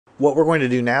What we're going to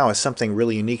do now is something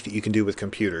really unique that you can do with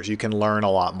computers. You can learn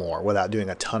a lot more without doing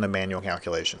a ton of manual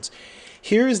calculations.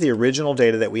 Here is the original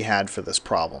data that we had for this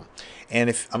problem. And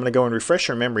if I'm going to go and refresh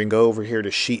your memory and go over here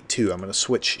to sheet 2, I'm going to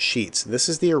switch sheets. This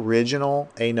is the original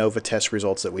ANOVA test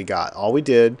results that we got. All we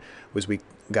did was we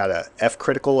got a F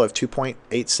critical of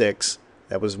 2.86.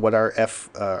 That was what our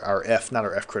not our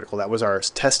F critical, that was our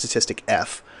test statistic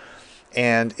F.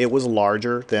 And it was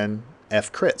larger than F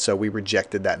crit, so we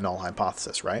rejected that null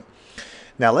hypothesis, right?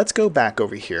 Now let's go back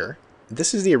over here.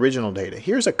 This is the original data.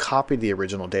 Here's a copy of the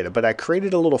original data, but I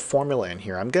created a little formula in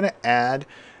here. I'm going to add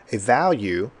a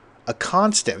value, a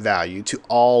constant value, to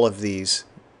all of these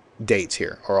dates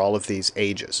here, or all of these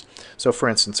ages. So for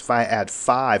instance, if I add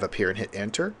 5 up here and hit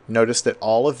enter, notice that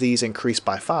all of these increase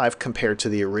by 5 compared to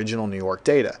the original New York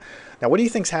data. Now what do you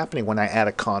think is happening when I add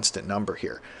a constant number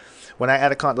here? When I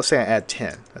add let's say I add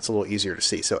 10, that's a little easier to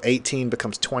see. So 18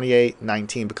 becomes 28,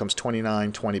 19 becomes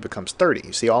 29, 20 becomes 30.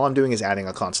 You see, all I'm doing is adding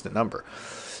a constant number.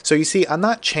 So you see, I'm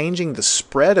not changing the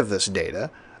spread of this data.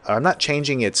 I'm not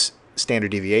changing its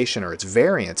standard deviation or its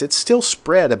variance. It's still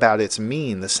spread about its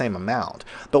mean the same amount.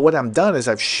 But what I've done is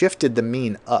I've shifted the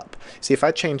mean up. See, if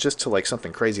I change this to like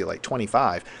something crazy like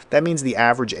 25, that means the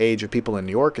average age of people in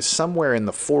New York is somewhere in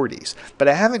the 40s. But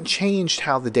I haven't changed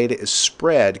how the data is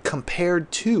spread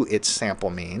compared to its sample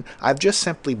mean. I've just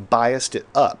simply biased it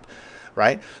up,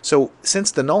 right? So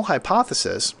since the null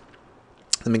hypothesis,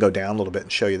 let me go down a little bit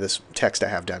and show you this text I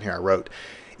have down here I wrote.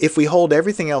 If we hold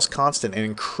everything else constant and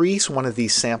increase one of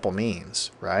these sample means,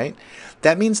 right,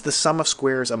 that means the sum of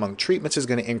squares among treatments is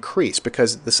going to increase,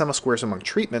 because the sum of squares among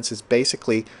treatments is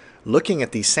basically looking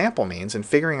at these sample means and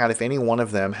figuring out if any one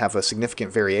of them have a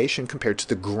significant variation compared to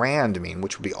the grand mean,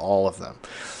 which would be all of them.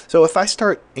 So if I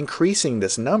start increasing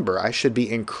this number, I should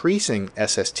be increasing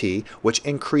SST, which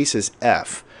increases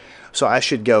F. So I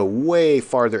should go way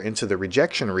farther into the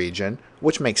rejection region,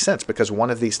 which makes sense because one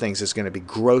of these things is going to be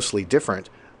grossly different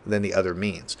than the other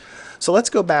means. So let's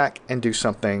go back and do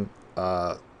something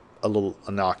a little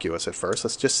innocuous at first.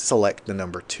 Let's just select the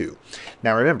number 2.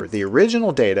 Now remember, the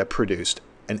original data produced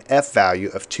an F value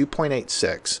of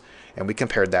 2.86, and we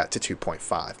compared that to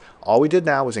 2.5. All we did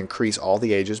now was increase all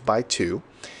the ages by 2.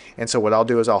 And so what I'll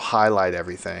do is I'll highlight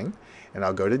everything, and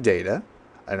I'll go to Data,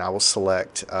 and I will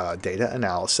select Data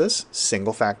Analysis,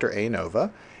 Single Factor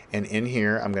ANOVA, and in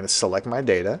here I'm going to select my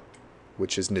data,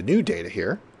 which is the new data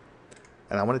here,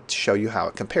 and I want to show you how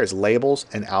it compares. Labels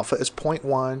and alpha is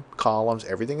 0.1, columns,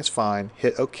 everything is fine.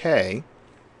 Hit OK,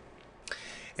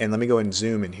 and let me go and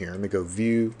zoom in here. Let me go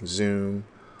View, Zoom,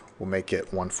 we'll make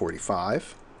it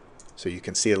 145 so you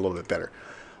can see it a little bit better.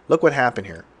 Look what happened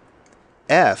here.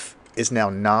 F is now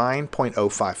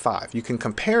 9.055. You can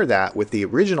compare that with the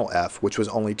original F, which was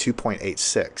only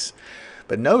 2.86.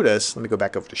 But notice, let me go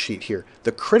back over to sheet here,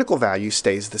 the critical value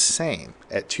stays the same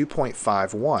at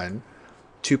 2.51.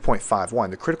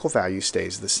 The critical value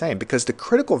stays the same because the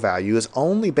critical value is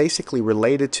only basically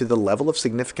related to the level of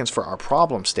significance for our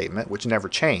problem statement, which never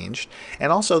changed,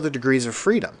 and also the degrees of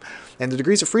freedom. And the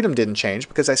degrees of freedom didn't change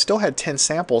because I still had 10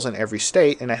 samples in every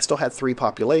state and I still had 3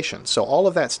 populations. So all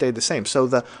of that stayed the same. So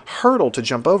the hurdle to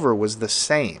jump over was the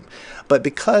same. But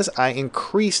because I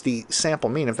increased the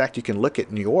sample mean, in fact, you can look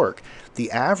at New York,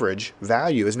 the average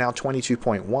value is now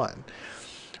 22.1.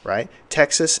 Right?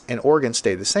 Texas and Oregon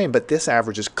stay the same, but this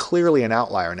average is clearly an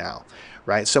outlier now,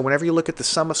 right? So whenever you look at the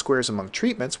sum of squares among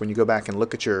treatments, when you go back and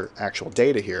look at your actual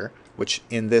data here, which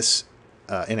in this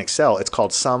in Excel, it's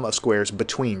called sum of squares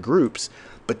between groups.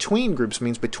 Between groups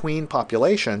means between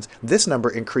populations. This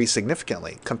number increased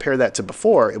significantly. Compare that to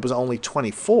before, it was only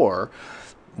 24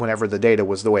 whenever the data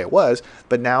was the way it was,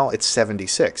 but now it's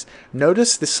 76.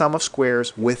 Notice the sum of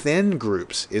squares within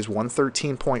groups is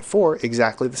 113.4,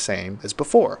 exactly the same as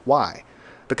before. Why?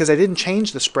 Because I didn't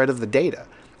change the spread of the data.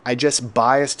 I just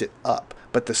biased it up.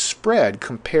 But the spread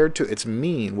compared to its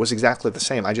mean was exactly the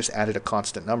same. I just added a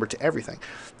constant number to everything.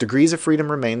 Degrees of freedom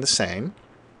remain the same.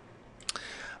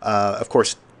 Of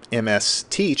course,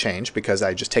 MST changed because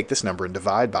I just take this number and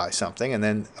divide by something, and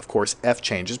then of course F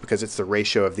changes because it's the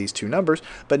ratio of these two numbers.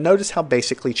 But notice how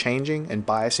basically changing and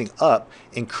biasing up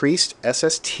increased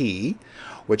SST,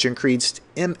 which increased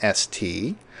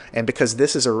MST, and because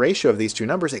this is a ratio of these two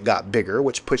numbers, it got bigger,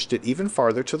 which pushed it even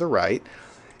farther to the right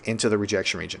into the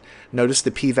rejection region. Notice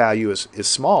the p-value is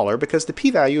smaller because the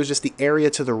p-value is just the area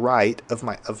to the right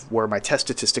of where my test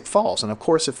statistic falls. And of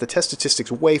course, if the test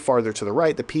statistic's way farther to the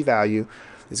right, the p-value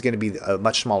is going to be a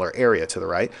much smaller area to the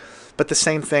right. But the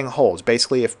same thing holds.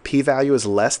 Basically, if p-value is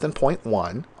less than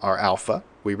 0.1, our alpha,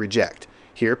 we reject.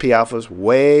 Here, p-value is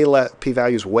way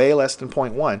less than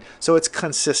 0.1, so it's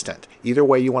consistent. Either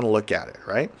way you want to look at it,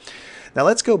 right? Now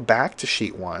let's go back to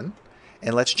sheet 1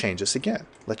 and let's change this again.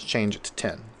 Let's change it to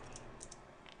 10.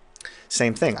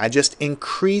 Same thing. I just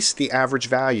increased the average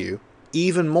value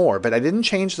even more, but I didn't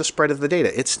change the spread of the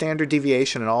data. Its standard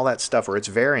deviation and all that stuff, or its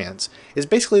variance, is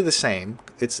basically the same.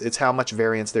 It's how much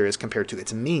variance there is compared to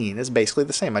its mean is basically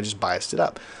the same. I just biased it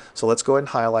up. So let's go ahead and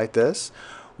highlight this.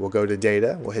 We'll go to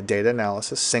data. We'll hit data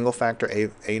analysis, single factor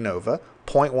ANOVA,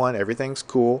 0.1, everything's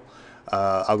cool.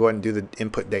 I'll go ahead and do the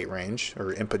input date range,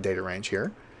 or input data range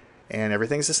here, and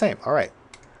everything's the same. All right.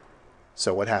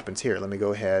 So what happens here? Let me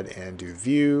go ahead and do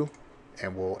view,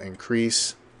 and we'll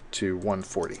increase to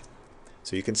 140.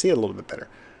 So you can see it a little bit better.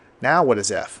 Now what is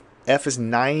F? F is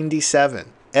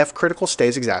 97. F critical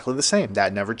stays exactly the same.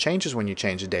 That never changes when you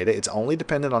change the data. It's only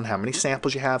dependent on how many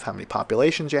samples you have, how many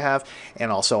populations you have,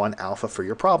 and also on alpha for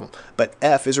your problem. But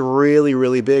F is really,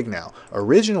 really big now.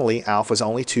 Originally, alpha was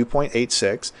only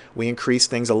 2.86. We increased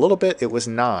things a little bit. It was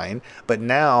 9. But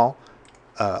now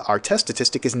our test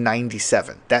statistic is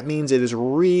 97. That means it is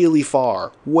really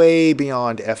far, way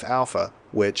beyond F alpha,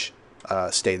 which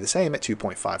stayed the same at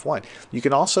 2.51. You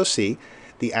can also see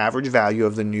the average value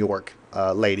of the New York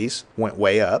ladies went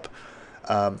way up.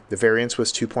 The variance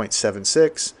was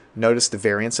 2.76. Notice the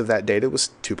variance of that data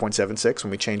was 2.76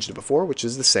 when we changed it before, which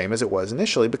is the same as it was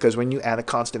initially, because when you add a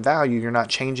constant value, you're not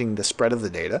changing the spread of the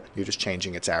data, you're just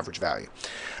changing its average value.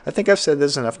 I think I've said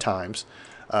this enough times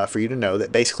for you to know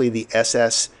that basically the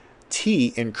SST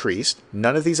increased,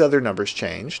 none of these other numbers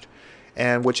changed,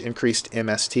 and which increased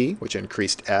MST, which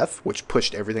increased F, which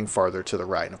pushed everything farther to the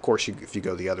right. And of course, if you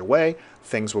go the other way,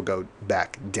 things will go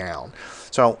back down.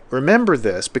 So remember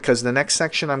this, because the next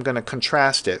section I'm going to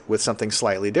contrast it with something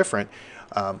slightly different.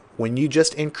 When you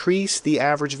just increase the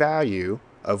average value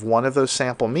of one of those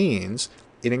sample means,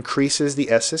 it increases the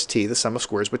SST, the sum of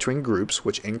squares between groups,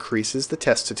 which increases the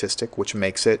test statistic, which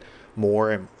makes it more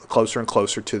and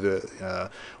closer to the,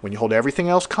 when you hold everything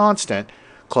else constant,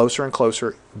 closer and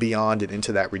closer beyond and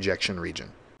into that rejection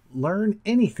region. Learn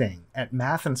anything at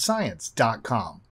mathandscience.com.